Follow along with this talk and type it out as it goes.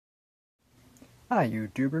Hi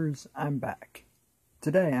YouTubers, I'm back.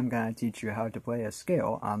 Today I'm going to teach you how to play a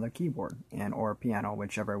scale on the keyboard or piano,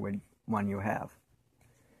 whichever one you have.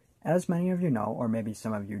 As many of you know, or maybe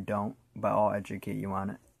some of you don't, but I'll educate you on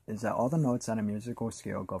it, is that all the notes on a musical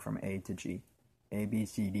scale go from A to G. A, B,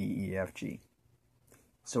 C, D, E, F, G.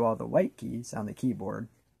 So all the white keys on the keyboard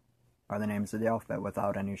are the names of the alphabet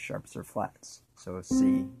without any sharps or flats. So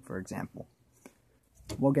C, for example.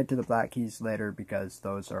 We'll get to the black keys later because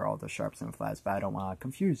those are all the sharps and flats, but I don't want to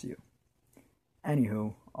confuse you.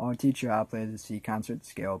 Anywho, I'll teach you how to play the C concert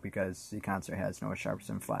scale because C concert has no sharps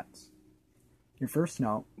and flats. Your first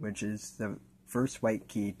note, which is the first white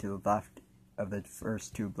key to the left of the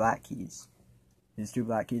first two black keys, these two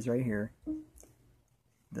black keys right here,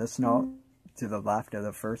 this note to the left of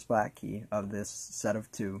the first black key of this set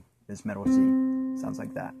of two is middle C. Sounds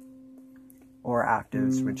like that. Or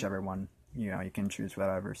octaves, whichever one. You can choose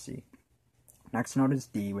whatever C. Next note is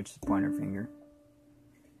D, which is pointer finger.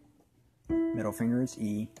 Middle finger is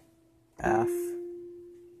E, F,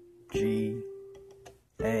 G,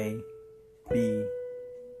 A, B,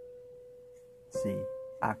 C,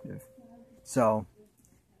 octave. So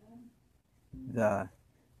the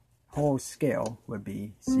whole scale would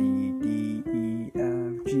be C, D, E,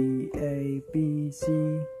 F, G, A, B,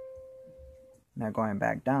 C. Now going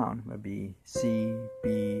back down would be C,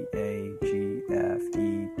 B, A, G, F,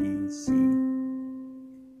 E, D, C.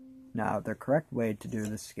 Now the correct way to do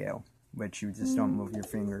the scale, which you just don't move your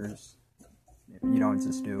fingers, you don't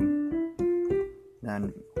just do,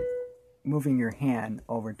 then moving your hand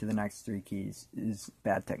over to the next three keys is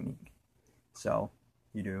bad technique. So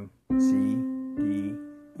you do C, D,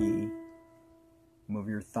 E, move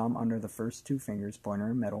your thumb under the first two fingers, pointer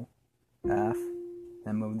and middle, F,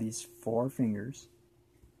 then move these four fingers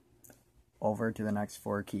over to the next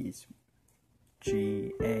four keys.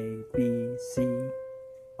 G, A, B, C.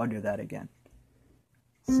 I'll do that again.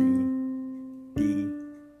 C, D,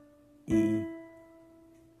 E,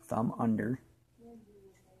 thumb under,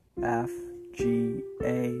 F, G,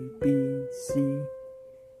 A, B, C.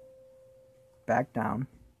 Back down.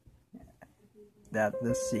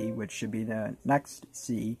 The C, which should be the next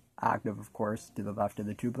C, octave of course, to the left of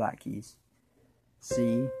the two black keys.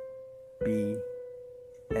 C, B,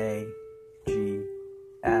 A, G,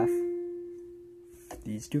 F.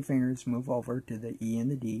 These two fingers move over to the E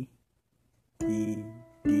and the D. E,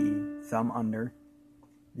 D, thumb under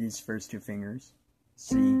these first two fingers.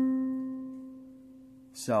 C.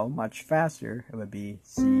 So much faster, it would be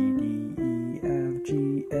C, D, E, F,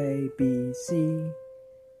 G, A, B, C.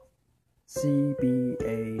 C, B,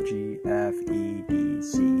 A, G, F, E, D,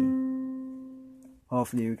 C.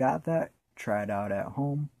 Hopefully you got that. Try it out at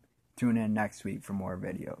home. Tune in next week for more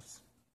videos.